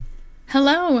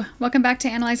Hello! Welcome back to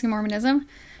Analyzing Mormonism.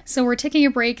 So we're taking a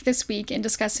break this week in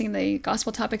discussing the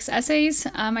Gospel Topics essays.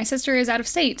 My sister is out of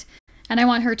state, and I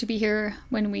want her to be here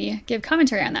when we give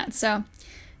commentary on that. So,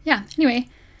 anyway,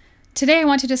 today I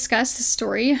want to discuss the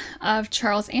story of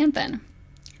Charles Anthon.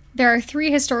 There are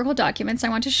 3 historical documents I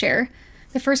want to share.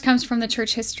 The first comes from the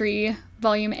Church History,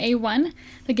 Volume A1,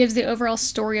 that gives the overall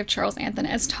story of Charles Anthon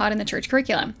as taught in the church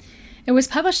curriculum. It was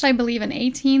published, I believe, in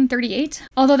 1838.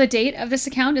 Although the date of this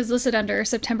account is listed under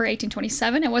September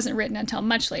 1827, it wasn't written until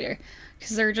much later,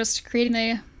 because they're just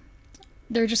creating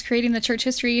the church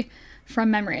history from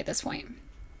memory at this point.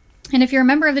 And if you're a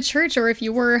member of the church, or if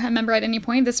you were a member at any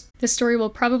point, this story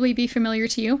will probably be familiar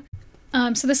to you.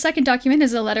 So the second document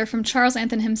is a letter from Charles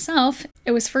Anthon himself.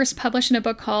 It was first published in a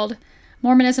book called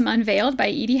Mormonism Unveiled by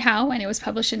E.D. Howe, and it was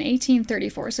published in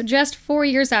 1834, so just 4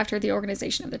 years after the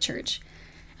organization of the church.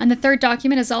 And the third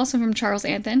document is also from Charles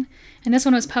Anthon, and this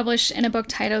one was published in a book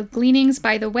titled Gleanings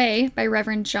by the Way by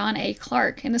Reverend John A.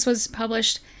 Clark, and this was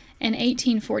published in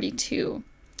 1842.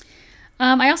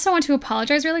 I also want to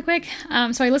apologize really quick.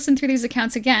 So I listened through these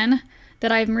accounts again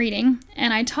that I'm reading,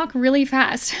 and I talk really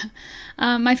fast.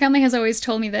 My family has always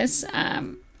told me this.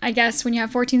 I guess when you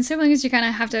have 14 siblings, you kind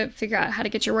of have to figure out how to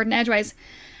get your word in edgewise.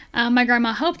 My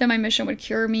grandma hoped that my mission would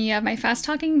cure me of my fast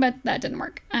talking, but that didn't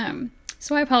work.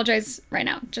 So I apologize right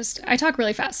now. I talk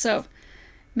really fast, so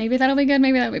maybe that'll be good,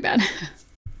 maybe that'll be bad.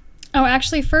 Oh,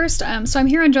 actually, first, so I'm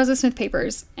here on Joseph Smith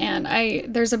Papers, and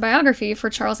there's a biography for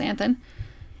Charles Anthon,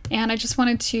 and I just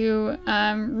wanted to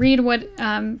read what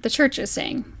the church is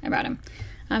saying about him.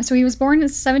 So he was born the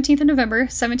 17th of November,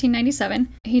 1797.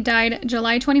 He died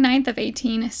July 29th of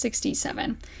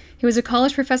 1867. He was a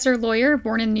college professor lawyer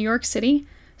born in New York City,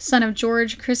 son of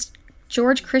George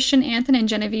Christian Anthon and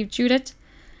Genevieve Judith.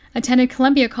 Attended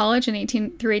Columbia College through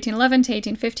 1811 to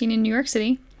 1815 in New York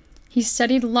City. He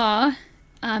studied law,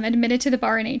 admitted to the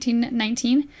bar in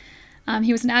 1819.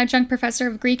 He was an adjunct professor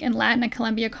of Greek and Latin at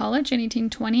Columbia College in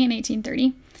 1820 and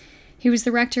 1830. He was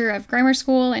the rector of grammar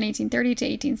school in 1830 to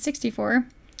 1864.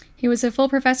 He was a full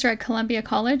professor at Columbia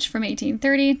College from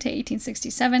 1830 to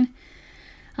 1867.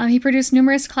 He produced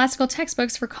numerous classical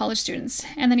textbooks for college students,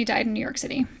 and then he died in New York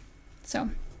City.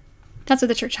 So that's what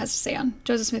the church has to say on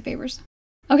Joseph Smith Papers.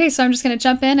 Okay, so I'm just going to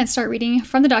jump in and start reading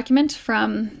from the document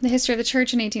from the History of the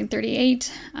Church in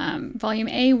 1838, Volume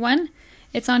A1.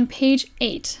 It's on page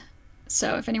 8,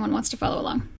 so if anyone wants to follow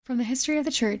along. From the History of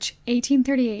the Church,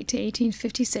 1838 to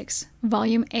 1856,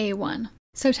 Volume A1,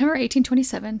 September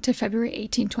 1827 to February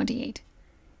 1828.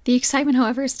 The excitement,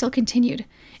 however, still continued,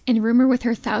 and rumor with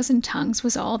her 1,000 tongues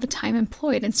was all the time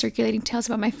employed in circulating tales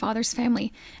about my father's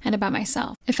family and about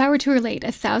myself. If I were to relate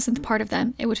 1,000th part of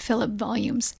them, it would fill up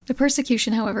volumes. The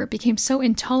persecution, however, became so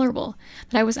intolerable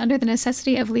that I was under the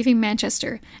necessity of leaving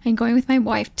Manchester and going with my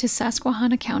wife to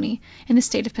Susquehanna County in the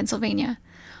state of Pennsylvania.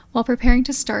 While preparing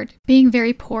to start, being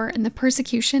very poor and the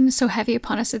persecution so heavy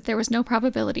upon us that there was no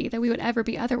probability that we would ever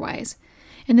be otherwise.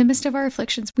 In the midst of our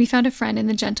afflictions, we found a friend in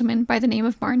the gentleman by the name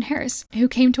of Martin Harris, who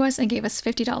came to us and gave us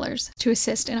 $50 to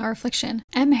assist in our affliction.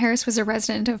 M. Harris was a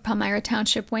resident of Palmyra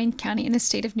Township, Wayne County in the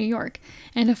state of New York,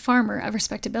 and a farmer of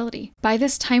respectability. By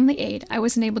this timely aid, I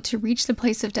was enabled to reach the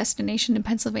place of destination in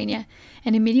Pennsylvania,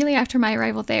 and immediately after my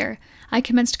arrival there, I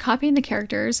commenced copying the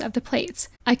characters of the plates.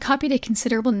 I copied a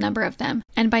considerable number of them,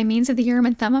 and by means of the Urim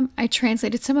and Thummim, I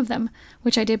translated some of them,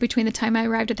 which I did between the time I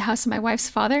arrived at the house of my wife's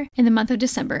father in the month of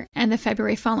December and the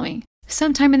February following.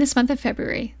 Sometime in this month of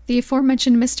February, the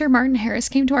aforementioned Mr. Martin Harris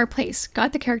came to our place,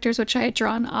 got the characters which I had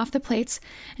drawn off the plates,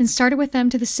 and started with them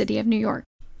to the city of New York.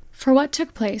 For what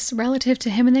took place relative to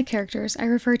him and the characters, I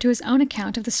refer to his own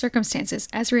account of the circumstances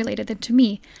as related them to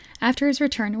me after his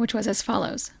return, which was as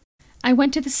follows. I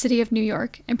went to the city of New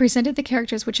York and presented the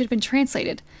characters which had been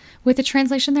translated, with the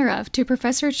translation thereof, to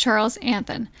Professor Charles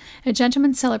Anthon, a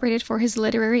gentleman celebrated for his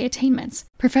literary attainments.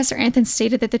 Professor Anthon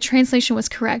stated that the translation was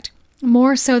correct,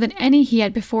 more so than any he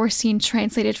had before seen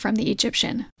translated from the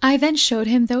Egyptian. I then showed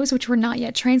him those which were not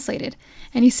yet translated,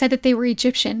 and he said that they were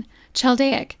Egyptian,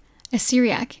 Chaldaic,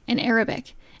 Assyriac, and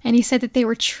Arabic, and he said that they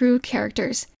were true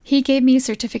characters. He gave me a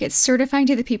certificate certifying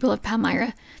to the people of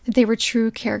Palmyra that they were true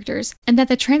characters, and that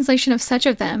the translation of such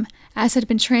of them as had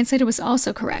been translated was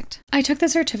also correct. I took the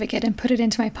certificate and put it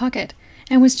into my pocket,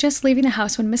 and was just leaving the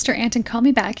house when Mr. Anthon called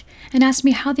me back and asked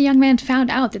me how the young man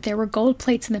found out that there were gold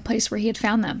plates in the place where he had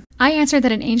found them. I answered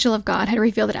that an angel of God had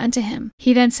revealed it unto him.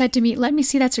 He then said to me, "Let me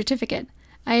see that certificate."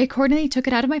 I accordingly took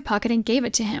it out of my pocket and gave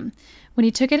it to him, when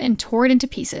he took it and tore it into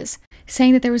pieces,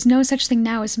 saying that there was no such thing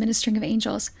now as ministering of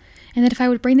angels, and that if I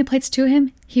would bring the plates to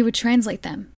him, he would translate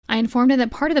them. I informed him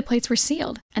that part of the plates were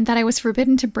sealed, and that I was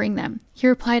forbidden to bring them. He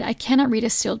replied, I cannot read a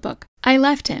sealed book. I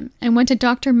left him, and went to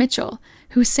Dr. Mitchell,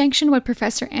 who sanctioned what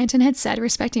Professor Anthon had said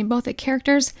respecting both the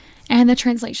characters and the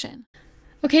translation.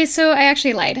 Okay, so I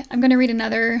actually lied. I'm going to read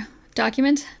another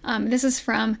document. This is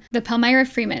from the Palmyra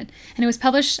Freeman, and it was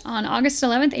published on August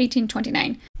 11th,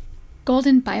 1829.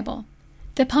 Golden Bible.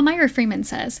 The Palmyra Freeman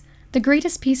says, the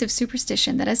greatest piece of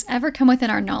superstition that has ever come within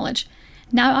our knowledge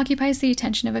now occupies the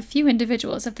attention of a few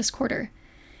individuals of this quarter.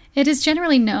 It is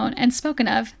generally known and spoken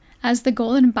of as the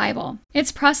Golden Bible.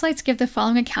 Its proselytes give the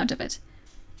following account of it.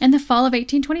 In the fall of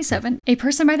 1827, a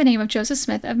person by the name of Joseph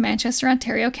Smith of Manchester,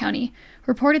 Ontario County,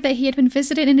 reported that he had been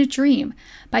visited in a dream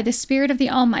by the Spirit of the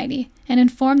Almighty, and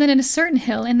informed that in a certain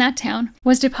hill in that town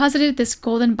was deposited this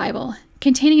Golden Bible,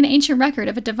 containing an ancient record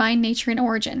of a divine nature and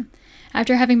origin.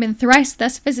 After having been thrice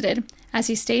thus visited, as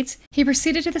he states, he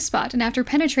proceeded to the spot, and after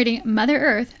penetrating Mother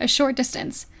Earth a short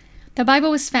distance, the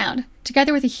Bible was found,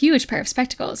 together with a huge pair of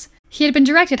spectacles. He had been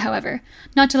directed, however,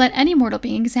 not to let any mortal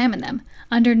being examine them,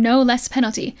 under no less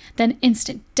penalty than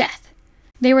instant death.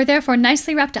 They were therefore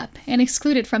nicely wrapped up, and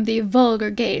excluded from the vulgar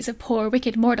gaze of poor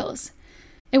wicked mortals.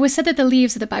 It was said that the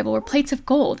leaves of the Bible were plates of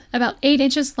gold, about 8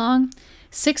 inches long,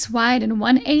 6 wide, and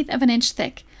 1/8 of an inch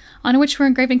thick, on which were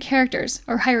engraven characters,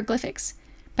 or hieroglyphics.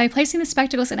 By placing the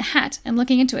spectacles in a hat and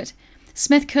looking into it,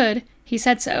 Smith could, he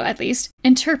said so at least,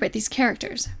 interpret these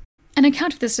characters. An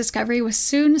account of this discovery was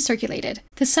soon circulated.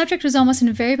 The subject was almost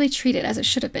invariably treated as it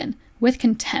should have been, with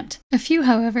contempt. A few,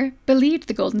 however, believed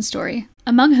the golden story,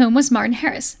 among whom was Martin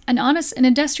Harris, an honest and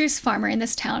industrious farmer in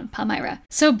this town, Palmyra.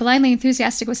 So blindly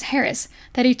enthusiastic was Harris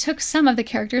that he took some of the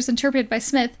characters interpreted by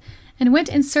Smith and went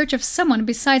in search of someone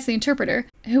besides the interpreter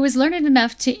who was learned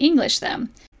enough to English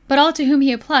them. But all to whom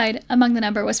he applied, among the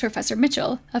number was Professor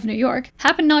Mitchell, of New York,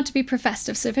 happened not to be professed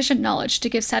of sufficient knowledge to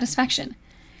give satisfaction.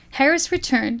 Harris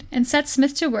returned and set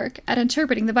Smith to work at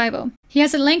interpreting the Bible. He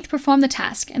has at length performed the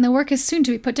task, and the work is soon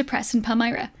to be put to press in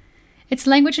Palmyra. Its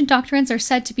language and doctrines are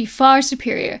said to be far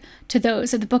superior to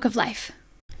those of the Book of Life.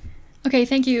 Okay,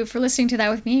 thank you for listening to that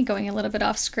with me, going a little bit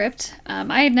off script.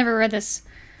 I had never read this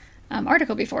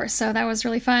article before, so that was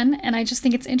really fun, and I just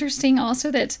think it's interesting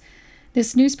also that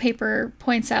this newspaper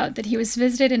points out that he was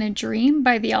visited in a dream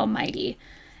by the Almighty,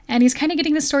 and he's kind of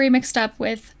getting the story mixed up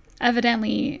with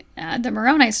evidently the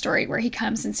Moroni story, where he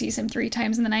comes and sees him 3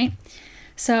 times in the night.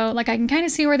 So, I can kind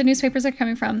of see where the newspapers are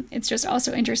coming from. It's just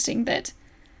also interesting that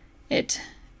it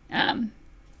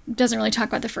doesn't really talk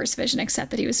about the first vision,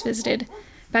 except that he was visited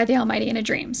by the Almighty in a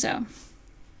dream. So,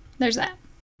 there's that.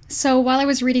 So, while I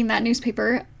was reading that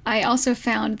newspaper, I also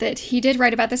found that he did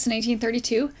write about this in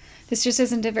 1832. This just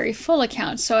isn't a very full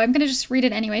account, so I'm going to just read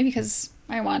it anyway, because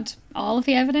I want all of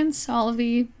the evidence, all of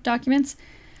the documents.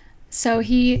 So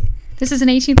this is in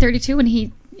 1832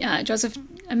 when Joseph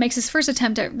makes his first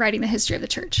attempt at writing the history of the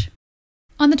church.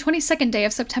 On the 22nd day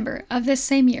of September of this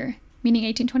same year, meaning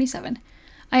 1827,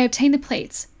 I obtained the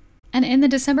plates, and in the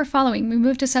December following we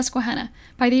moved to Susquehanna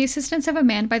by the assistance of a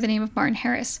man by the name of Martin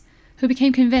Harris, who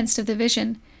became convinced of the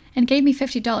vision and gave me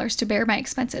 $50 to bear my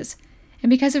expenses. And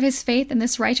because of his faith in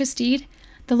this righteous deed,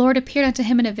 the Lord appeared unto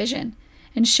him in a vision,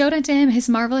 and showed unto him his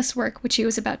marvelous work which he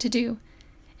was about to do.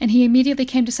 And he immediately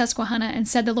came to Susquehanna, and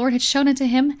said the Lord had shown unto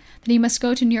him that he must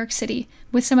go to New York City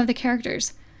with some of the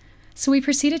characters. So we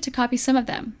proceeded to copy some of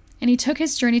them, and he took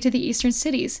his journey to the eastern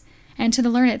cities, and to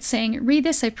the learned, saying, Read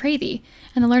this, I pray thee.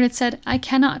 And the learned said, I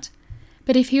cannot.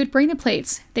 But if he would bring the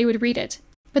plates, they would read it.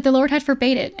 But the Lord had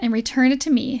forbade it, and returned it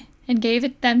to me, and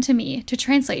gave them to me to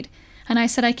translate. And I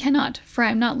said, I cannot, for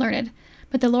I am not learned.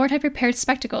 But the Lord had prepared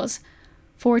spectacles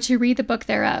for to read the book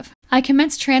thereof. I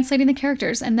commenced translating the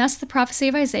characters, and thus the prophecy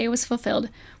of Isaiah was fulfilled,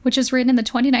 which is written in the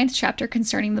 29th chapter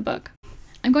concerning the book.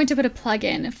 I'm going to put a plug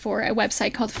in for a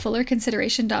website called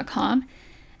fullerconsideration.com,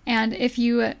 and if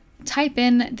you type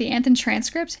in the Anthon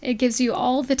transcript, it gives you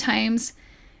all the times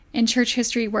in church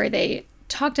history where they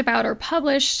talked about or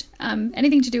published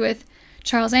anything to do with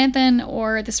Charles Anthon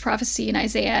or this prophecy in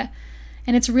Isaiah,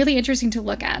 and it's really interesting to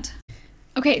look at.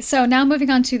 Okay, so now moving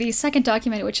on to the second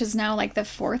document, which is now the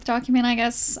 4th document, I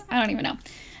guess. I don't even know.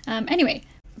 Anyway,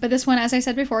 but this one, as I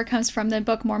said before, comes from the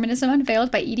book Mormonism Unveiled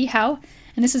by E.D. Howe,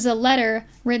 and this is a letter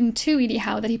written to E.D.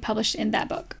 Howe that he published in that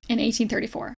book in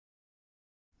 1834.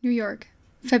 New York,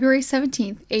 February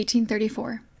 17th,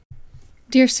 1834.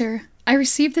 Dear Sir, I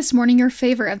received this morning your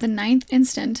favor of the 9th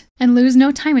instant, and lose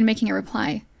no time in making a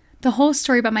reply. The whole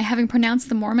story about my having pronounced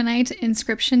the Mormonite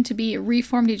inscription to be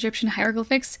reformed Egyptian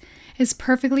hieroglyphics is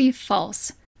perfectly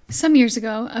false. Some years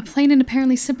ago, a plain and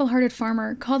apparently simple-hearted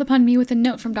farmer called upon me with a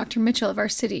note from Dr. Mitchell of our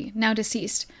city, now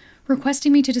deceased,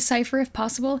 requesting me to decipher, if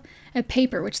possible, a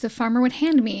paper which the farmer would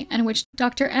hand me and which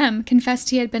Dr. M. confessed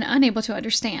he had been unable to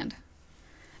understand.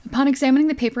 Upon examining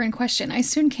the paper in question, I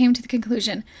soon came to the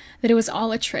conclusion that it was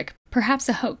all a trick, perhaps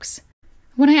a hoax.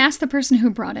 When I asked the person who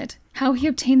brought it how he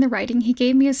obtained the writing, he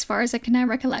gave me, as far as I can now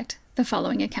recollect, the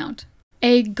following account.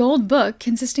 A gold book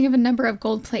consisting of a number of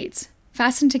gold plates,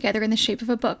 fastened together in the shape of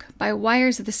a book by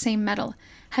wires of the same metal,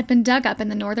 had been dug up in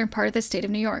the northern part of the state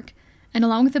of New York, and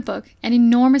along with the book, an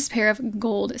enormous pair of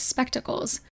gold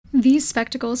spectacles. These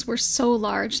spectacles were so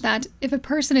large that, if a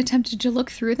person attempted to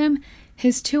look through them,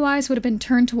 his 2 eyes would have been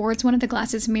turned towards one of the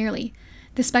glasses merely,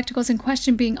 the spectacles in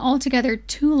question being altogether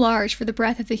too large for the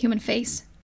breadth of the human face.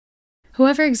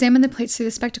 Whoever examined the plates through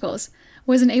the spectacles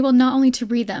was enabled not only to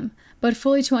read them, but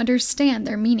fully to understand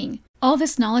their meaning. All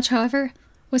this knowledge, however,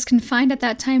 was confined at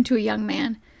that time to a young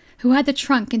man, who had the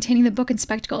trunk containing the book and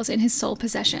spectacles in his sole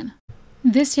possession.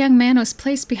 This young man was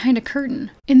placed behind a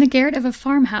curtain, in the garret of a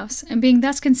farmhouse, and being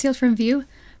thus concealed from view,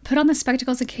 put on the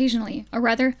spectacles occasionally, or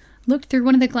rather, looked through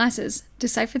one of the glasses,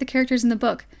 deciphered the characters in the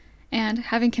book, and,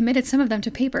 having committed some of them to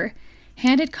paper,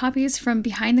 handed copies from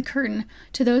behind the curtain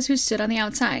to those who stood on the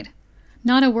outside.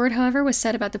 Not a word, however, was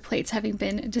said about the plates having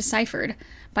been deciphered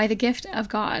by the gift of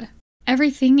God.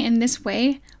 Everything in this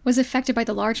way was effected by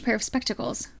the large pair of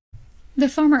spectacles. The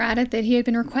farmer added that he had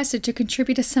been requested to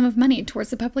contribute a sum of money towards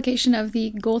the publication of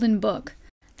the Golden Book,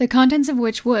 the contents of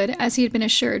which would, as he had been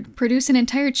assured, produce an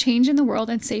entire change in the world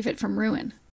and save it from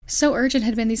ruin. So urgent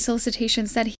had been these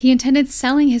solicitations that he intended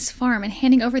selling his farm and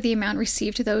handing over the amount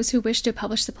received to those who wished to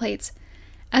publish the plates.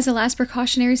 As a last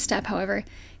precautionary step, however,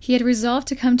 he had resolved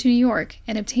to come to New York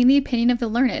and obtain the opinion of the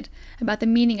learned about the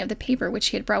meaning of the paper which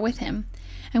he had brought with him,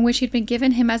 and which had been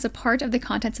given him as a part of the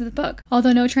contents of the book,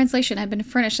 although no translation had been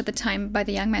furnished at the time by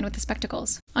the young man with the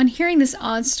spectacles. On hearing this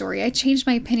odd story, I changed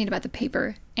my opinion about the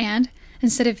paper, and,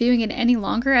 instead of viewing it any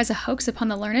longer as a hoax upon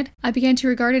the learned, I began to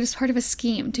regard it as part of a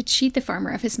scheme to cheat the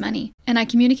farmer of his money, and I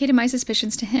communicated my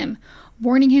suspicions to him,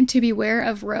 warning him to beware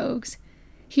of rogues.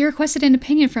 He requested an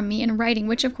opinion from me in writing,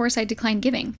 which of course I declined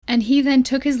giving, and he then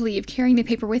took his leave, carrying the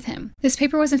paper with him. This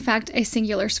paper was in fact a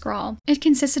singular scrawl. It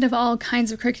consisted of all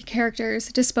kinds of crooked characters,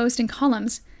 disposed in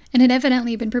columns, and had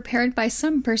evidently been prepared by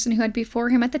some person who had before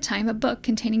him at the time a book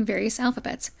containing various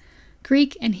alphabets,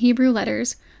 Greek and Hebrew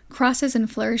letters, crosses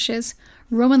and flourishes,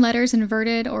 Roman letters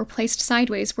inverted or placed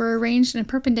sideways were arranged in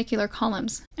perpendicular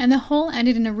columns, and the whole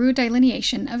ended in a rude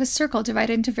delineation of a circle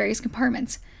divided into various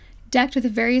compartments, decked with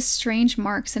various strange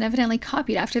marks and evidently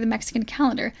copied after the Mexican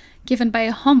calendar given by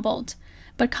a Humboldt,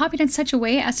 but copied in such a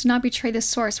way as to not betray the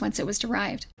source whence it was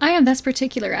derived. I am thus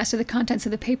particular as to the contents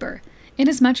of the paper,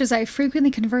 inasmuch as I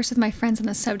frequently conversed with my friends on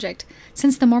the subject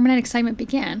since the Mormonite excitement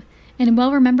began, and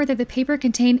well remember that the paper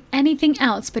contained anything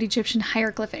else but Egyptian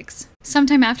hieroglyphics. Some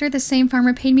time after, the same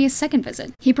farmer paid me a second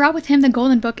visit. He brought with him the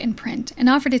Golden Book in print, and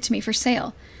offered it to me for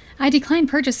sale. I declined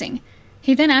purchasing.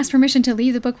 He then asked permission to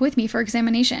leave the book with me for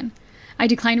examination. I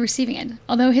declined receiving it,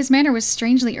 although his manner was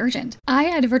strangely urgent. I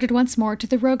adverted once more to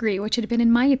the roguery which had been,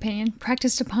 in my opinion,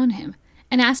 practiced upon him,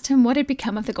 and asked him what had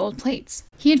become of the gold plates.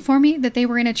 He informed me that they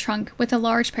were in a trunk with a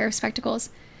large pair of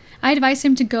spectacles. I advised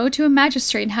him to go to a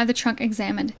magistrate and have the trunk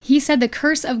examined. He said the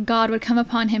curse of God would come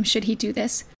upon him should he do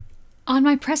this. On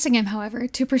my pressing him, however,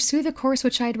 to pursue the course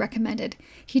which I had recommended,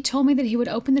 he told me that he would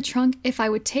open the trunk if I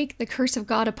would take the curse of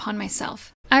God upon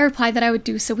myself. I replied that I would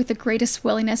do so with the greatest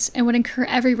willingness and would incur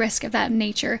every risk of that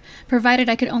nature, provided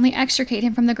I could only extricate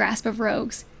him from the grasp of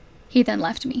rogues. He then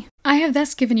left me. I have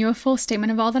thus given you a full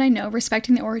statement of all that I know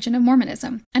respecting the origin of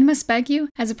Mormonism, and must beg you,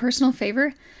 as a personal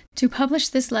favor, to publish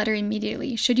this letter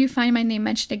immediately, should you find my name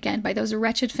mentioned again by those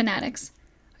wretched fanatics.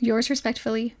 Yours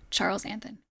respectfully, Charles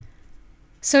Anthon.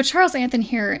 So Charles Anthon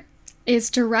here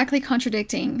is directly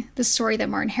contradicting the story that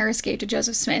Martin Harris gave to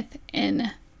Joseph Smith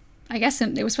in,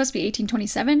 it was supposed to be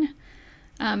 1827,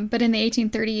 but in the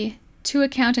 1832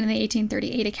 account and in the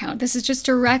 1838 account. This is just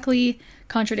directly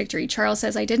contradictory. Charles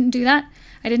says, I didn't do that.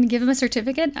 I didn't give him a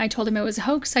certificate. I told him it was a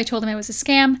hoax. I told him it was a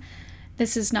scam.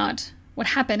 This is not what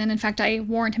happened, and in fact, I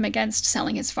warned him against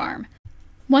selling his farm.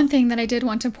 One thing that I did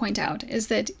want to point out is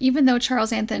that even though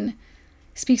Charles Anthon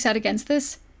speaks out against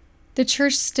this, the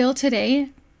church still today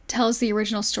tells the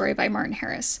original story by Martin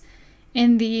Harris.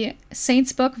 In the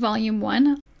Saints Book, Volume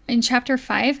 1, in Chapter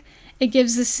 5, it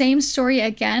gives the same story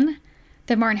again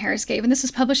that Martin Harris gave, and this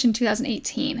was published in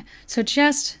 2018. So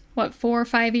just, 4 or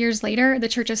 5 years later, the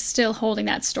church is still holding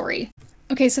that story.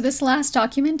 Okay, so this last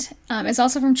document is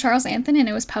also from Charles Anthon, and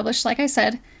it was published, like I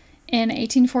said, in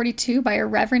 1842 by a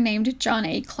reverend named John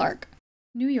A. Clark.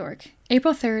 New York,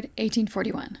 April 3rd,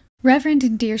 1841. Reverend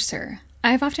and dear sir,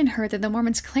 I have often heard that the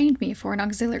Mormons claimed me for an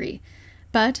auxiliary,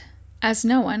 but, As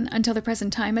no one, until the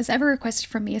present time, has ever requested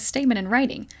from me a statement in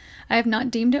writing, I have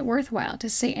not deemed it worthwhile to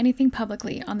say anything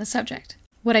publicly on the subject.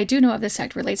 What I do know of the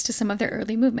sect relates to some of their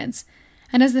early movements,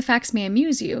 and as the facts may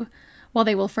amuse you, while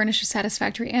they will furnish a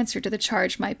satisfactory answer to the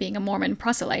charge of my being a Mormon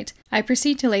proselyte, I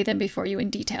proceed to lay them before you in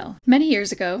detail. Many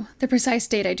years ago, the precise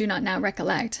date I do not now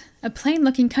recollect, a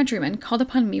plain-looking countryman called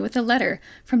upon me with a letter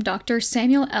from Dr.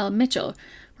 Samuel L. Mitchell,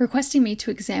 requesting me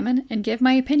to examine and give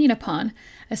my opinion upon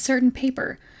a certain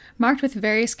paper, marked with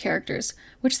various characters,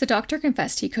 which the doctor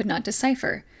confessed he could not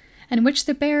decipher, and which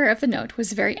the bearer of the note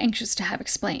was very anxious to have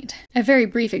explained. A very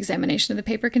brief examination of the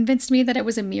paper convinced me that it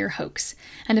was a mere hoax,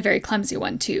 and a very clumsy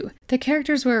one too. The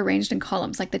characters were arranged in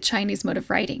columns like the Chinese mode of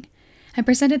writing, and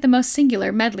presented the most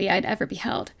singular medley I had ever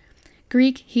beheld.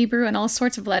 Greek, Hebrew, and all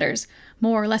sorts of letters,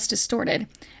 more or less distorted,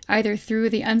 either through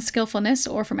the unskillfulness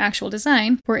or from actual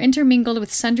design, were intermingled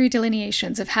with sundry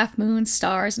delineations of half-moons,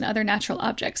 stars, and other natural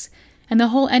objects, and the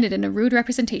whole ended in a rude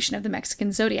representation of the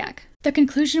Mexican zodiac. The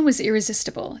conclusion was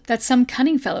irresistible, that some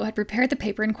cunning fellow had prepared the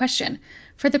paper in question,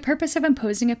 for the purpose of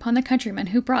imposing upon the countryman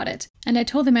who brought it, and I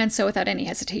told the man so without any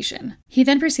hesitation. He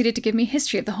then proceeded to give me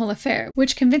history of the whole affair,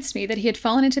 which convinced me that he had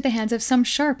fallen into the hands of some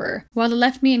sharper, while it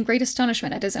left me in great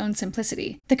astonishment at his own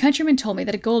simplicity. The countryman told me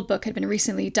that a gold book had been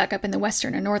recently dug up in the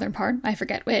western or northern part, I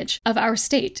forget which, of our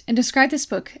state, and described this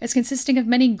book as consisting of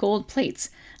many gold plates,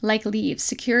 like leaves,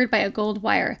 secured by a gold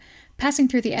wire, passing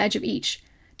through the edge of each,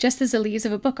 just as the leaves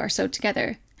of a book are sewed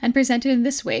together, and presented in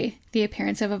this way the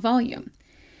appearance of a volume.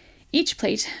 Each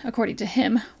plate, according to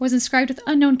him, was inscribed with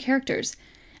unknown characters,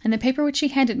 and the paper which he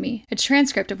handed me, a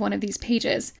transcript of one of these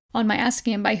pages. On my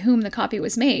asking him by whom the copy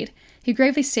was made, he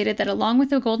gravely stated that along with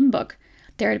the golden book,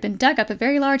 there had been dug up a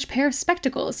very large pair of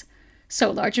spectacles, so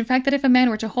large in fact that if a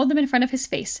man were to hold them in front of his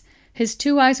face, his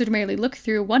two eyes would merely look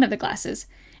through one of the glasses,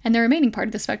 and the remaining part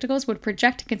of the spectacles would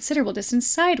project a considerable distance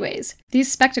sideways.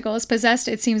 These spectacles possessed,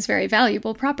 it seems, very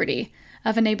valuable property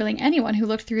of enabling anyone who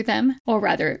looked through them, or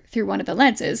rather through one of the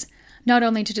lenses, not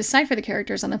only to decipher the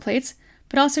characters on the plates,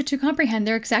 but also to comprehend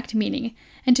their exact meaning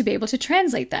and to be able to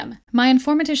translate them. My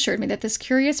informant assured me that this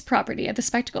curious property of the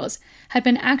spectacles had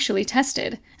been actually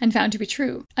tested and found to be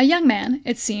true. A young man,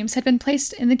 it seems, had been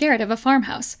placed in the garret of a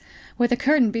farmhouse, with a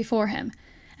curtain before him,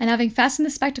 and having fastened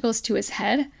the spectacles to his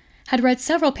head, had read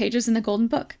several pages in the golden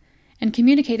book, and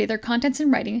communicated their contents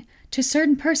in writing to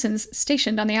certain persons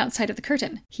stationed on the outside of the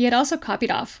curtain. He had also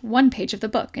copied off one page of the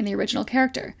book in the original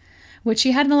character, which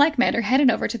he had in the like manner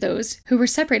handed over to those who were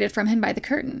separated from him by the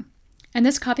curtain, and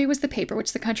this copy was the paper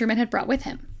which the countryman had brought with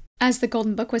him. As the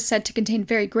golden book was said to contain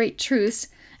very great truths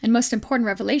and most important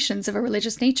revelations of a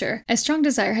religious nature, a strong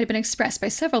desire had been expressed by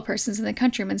several persons in the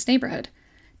countryman's neighborhood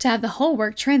to have the whole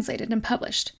work translated and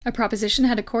published. A proposition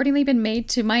had accordingly been made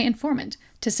to my informant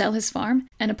to sell his farm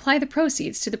and apply the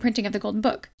proceeds to the printing of the golden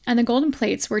book, and the golden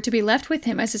plates were to be left with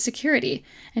him as a security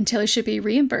until he should be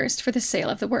reimbursed for the sale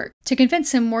of the work. To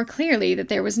convince him more clearly that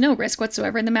there was no risk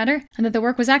whatsoever in the matter, and that the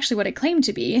work was actually what it claimed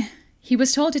to be, he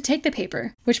was told to take the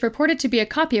paper, which purported to be a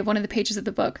copy of one of the pages of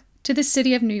the book, to the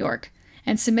city of New York,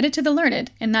 and submit it to the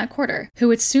learned in that quarter, who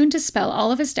would soon dispel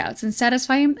all of his doubts and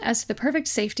satisfy him as to the perfect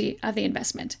safety of the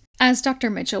investment. As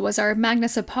Dr. Mitchell was our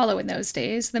Magnus Apollo in those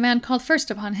days, the man called first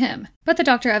upon him, but the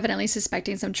doctor, evidently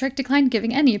suspecting some trick, declined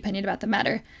giving any opinion about the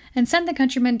matter, and sent the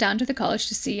countryman down to the college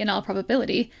to see, in all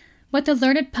probability, what the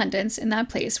learned pundits in that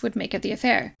place would make of the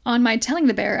affair. On my telling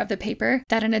the bearer of the paper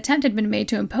that an attempt had been made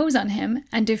to impose on him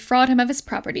and defraud him of his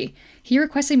property, he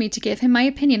requested me to give him my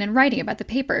opinion in writing about the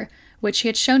paper, which he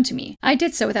had shown to me. I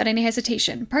did so without any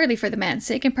hesitation, partly for the man's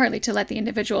sake and partly to let the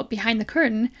individual behind the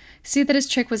curtain see that his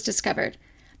trick was discovered.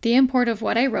 The import of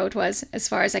what I wrote was, as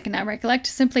far as I can now recollect,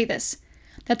 simply this,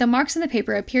 that the marks in the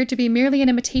paper appeared to be merely an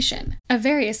imitation of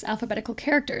various alphabetical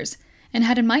characters, and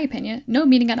had, in my opinion, no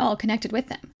meaning at all connected with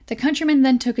them. The countryman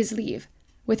then took his leave,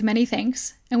 with many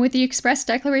thanks, and with the express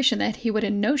declaration that he would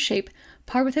in no shape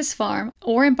part with his farm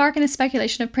or embark in the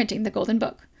speculation of printing the golden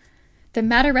book. The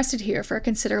matter rested here for a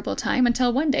considerable time,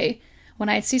 until one day, when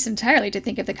I had ceased entirely to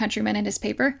think of the countryman and his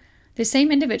paper, the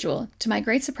same individual, to my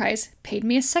great surprise, paid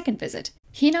me a second visit.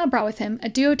 He now brought with him a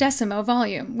 12th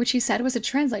volume, which he said was a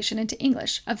translation into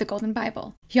English of the Golden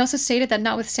Bible. He also stated that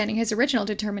notwithstanding his original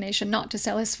determination not to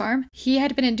sell his farm, he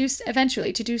had been induced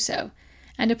eventually to do so,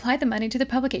 and applied the money to the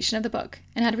publication of the book,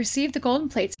 and had received the golden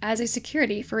plates as a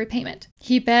security for repayment.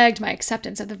 He begged my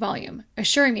acceptance of the volume,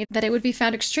 assuring me that it would be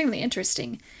found extremely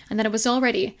interesting, and that it was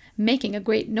already making a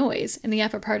great noise in the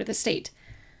upper part of the state.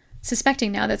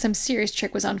 Suspecting now that some serious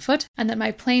trick was on foot, and that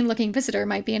my plain-looking visitor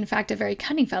might be in fact a very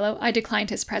cunning fellow, I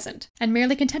declined his present, and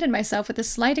merely contented myself with a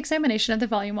slight examination of the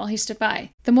volume while he stood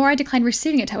by. The more I declined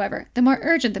receiving it, however, the more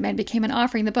urgent the man became in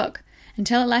offering the book,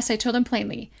 until at last I told him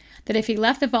plainly that if he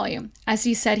left the volume, as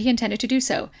he said he intended to do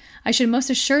so, I should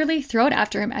most assuredly throw it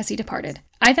after him as he departed.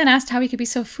 I then asked how he could be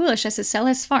so foolish as to sell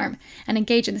his farm and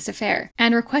engage in this affair,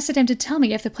 and requested him to tell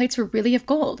me if the plates were really of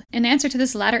gold. In answer to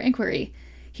this latter inquiry,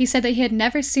 he said that he had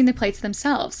never seen the plates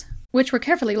themselves, which were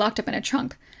carefully locked up in a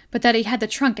trunk, but that he had the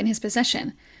trunk in his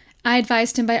possession. I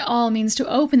advised him by all means to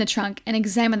open the trunk and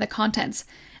examine the contents,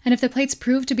 and if the plates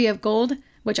proved to be of gold,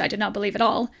 which I did not believe at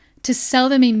all, to sell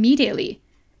them immediately.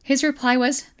 His reply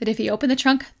was that if he opened the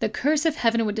trunk, the curse of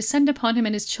heaven would descend upon him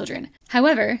and his children.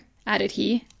 However, added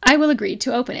he, I will agree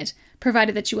to open it,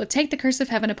 provided that you will take the curse of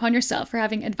heaven upon yourself for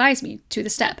having advised me to the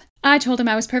step. I told him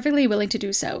I was perfectly willing to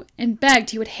do so, and begged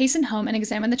he would hasten home and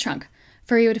examine the trunk,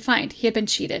 for he would find he had been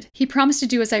cheated. He promised to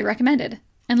do as I recommended,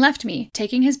 and left me,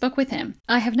 taking his book with him.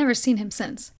 I have never seen him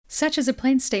since. Such is a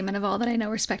plain statement of all that I know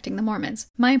respecting the Mormons.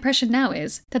 My impression now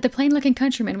is that the plain-looking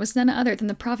countryman was none other than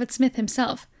the prophet Smith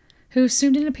himself, who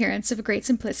assumed an appearance of great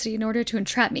simplicity in order to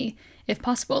entrap me, if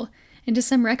possible, into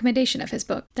some recommendation of his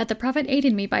book. That the prophet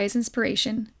aided me by his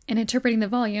inspiration in interpreting the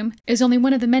volume is only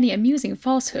one of the many amusing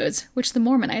falsehoods which the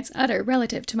Mormonites utter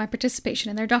relative to my participation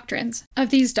in their doctrines. Of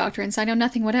these doctrines I know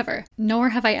nothing whatever, nor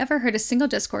have I ever heard a single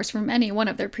discourse from any one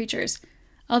of their preachers,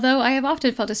 although I have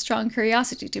often felt a strong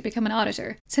curiosity to become an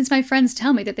auditor, since my friends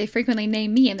tell me that they frequently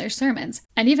name me in their sermons,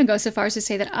 and even go so far as to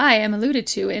say that I am alluded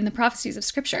to in the prophecies of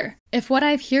Scripture. If what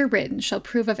I have here written shall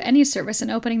prove of any service in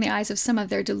opening the eyes of some of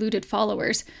their deluded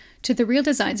followers to the real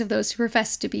designs of those who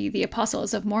profess to be the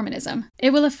apostles of Mormonism,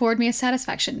 it will afford me a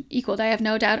satisfaction equaled, I have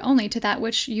no doubt, only to that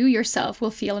which you yourself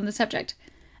will feel in the subject.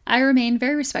 I remain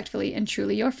very respectfully and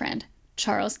truly your friend,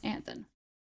 Charles Anthon.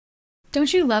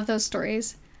 Don't you love those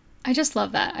stories? I just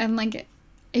love that. I'm like,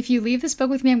 if you leave this book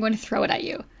with me, I'm going to throw it at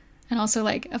you. And also,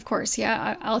 like, of course,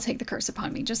 yeah, I'll take the curse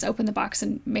upon me. Just open the box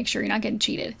and make sure you're not getting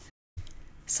cheated.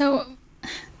 So,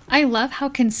 I love how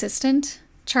consistent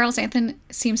Charles Anthon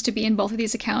seems to be in both of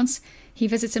these accounts. He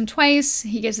visits him twice.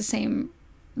 He gives the same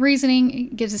reasoning. He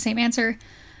gives the same answer.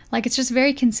 Like, it's just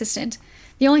very consistent.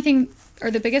 The only thing, or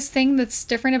the biggest thing that's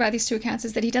different about these two accounts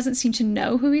is that he doesn't seem to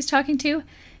know who he's talking to.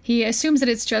 He assumes that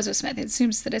it's Joseph Smith. He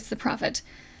assumes that it's the prophet.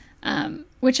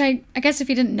 Which I guess if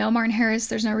he didn't know Martin Harris,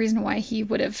 there's no reason why he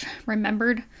would have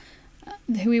remembered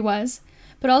who he was.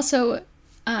 But also,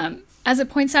 as it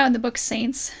points out in the book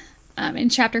Saints, in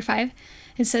chapter 5,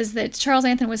 it says that Charles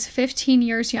Anthon was 15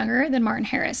 years younger than Martin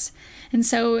Harris. And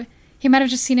so he might have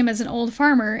just seen him as an old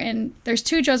farmer, and there's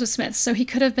two Joseph Smiths, so he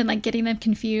could have been like getting them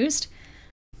confused.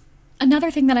 Another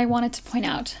thing that I wanted to point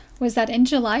out was that in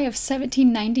July of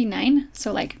 1799,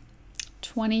 so like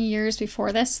 20 years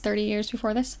before this, 30 years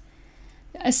before this,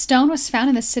 a stone was found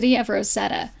in the city of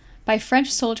Rosetta by French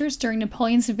soldiers during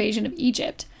Napoleon's invasion of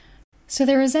Egypt. So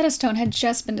the Rosetta Stone had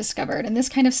just been discovered, and this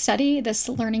kind of study, this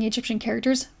learning Egyptian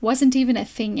characters, wasn't even a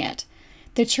thing yet.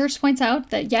 The church points out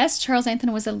that yes, Charles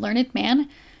Anthon was a learned man,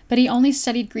 but he only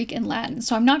studied Greek and Latin,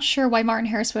 so I'm not sure why Martin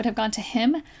Harris would have gone to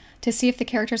him to see if the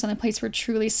characters on the plates were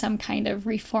truly some kind of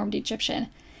reformed Egyptian.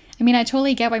 I mean, I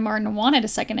totally get why Martin wanted a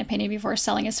second opinion before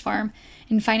selling his farm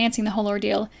and financing the whole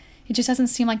ordeal. It just doesn't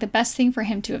seem like the best thing for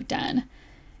him to have done.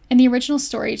 In the original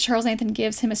story, Charles Anthon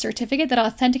gives him a certificate that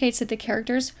authenticates that the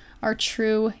characters are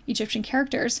true Egyptian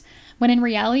characters, when in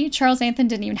reality, Charles Anthon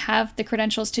didn't even have the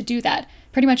credentials to do that.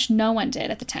 Pretty much no one did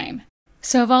at the time.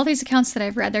 So of all these accounts that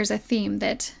I've read, there's a theme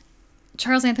that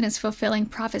Charles Anthon is fulfilling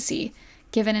prophecy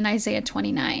given in Isaiah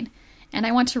 29. And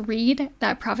I want to read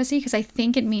that prophecy because I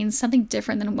think it means something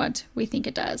different than what we think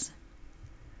it does.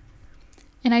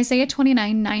 In Isaiah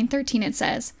 29, 9-13 it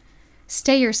says,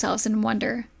 "Stay yourselves and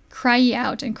wonder. Cry ye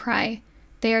out and cry.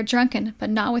 They are drunken, but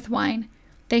not with wine.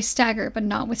 They stagger, but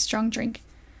not with strong drink.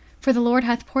 For the Lord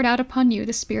hath poured out upon you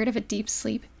the spirit of a deep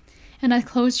sleep, and hath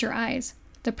closed your eyes.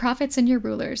 The prophets and your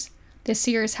rulers, the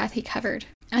seers hath he covered.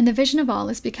 And the vision of all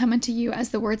is become unto you as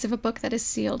the words of a book that is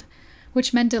sealed,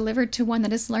 which men delivered to one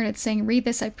that is learned, saying, Read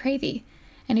this, I pray thee.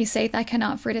 And he saith, I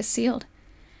cannot, for it is sealed.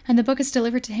 And the book is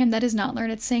delivered to him that is not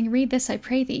learned, saying, Read this, I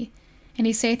pray thee. And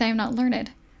he saith, I am not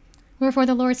learned. Wherefore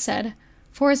the Lord said,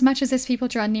 Forasmuch as this people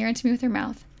draw near unto me with their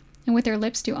mouth, and with their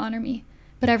lips do honor me,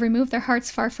 but I have removed their hearts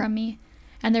far from me,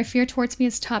 and their fear towards me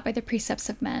is taught by the precepts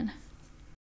of men."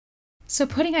 So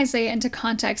putting Isaiah into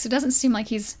context, it doesn't seem like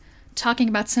he's talking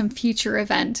about some future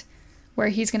event where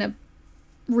he's going to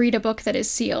read a book that is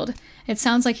sealed. It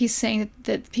sounds like he's saying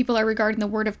that people are regarding the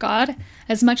word of God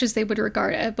as much as they would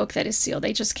regard a book that is sealed.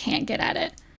 They just can't get at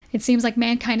it. It seems like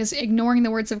mankind is ignoring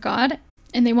the words of God,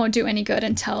 and they won't do any good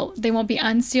until they won't be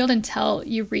unsealed until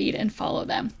you read and follow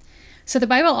them. So the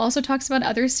Bible also talks about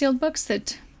other sealed books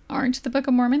that aren't the Book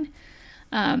of Mormon.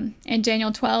 In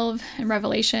Daniel 12 and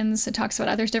Revelations, it talks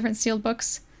about other different sealed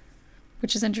books.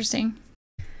 which is interesting.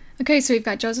 Okay, so we've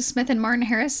got Joseph Smith and Martin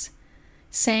Harris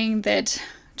saying that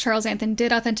Charles Anthon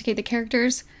did authenticate the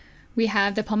characters. We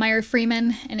have the Palmyra Freeman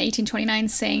in 1829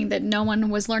 saying that no one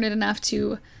was learned enough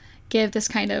to give this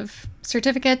kind of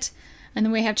certificate. And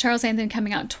then we have Charles Anthon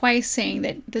coming out twice saying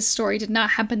that this story did not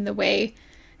happen the way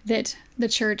that the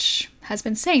church has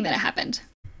been saying that it happened.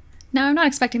 Now, I'm not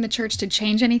expecting the church to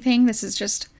change anything.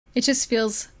 It just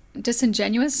feels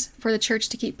disingenuous for the church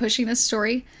to keep pushing this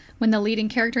story when the leading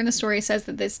character in the story says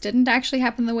that this didn't actually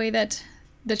happen the way that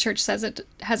the church says it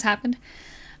has happened.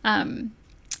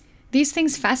 These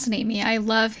things fascinate me. I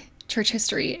love church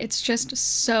history. It's just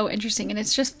so interesting, and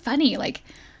it's just funny. Like,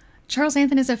 Charles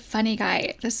Anthon is a funny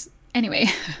guy. Anyway.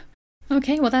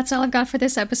 Okay, well, that's all I've got for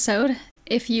this episode.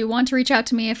 If you want to reach out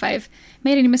to me if I've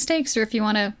made any mistakes, or if you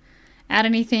want to add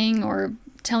anything or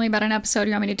tell me about an episode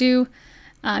you want me to do,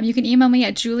 you can email me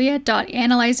at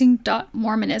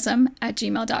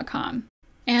julia.analyzing.mormonism@gmail.com.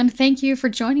 And thank you for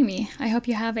joining me. I hope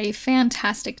you have a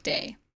fantastic day.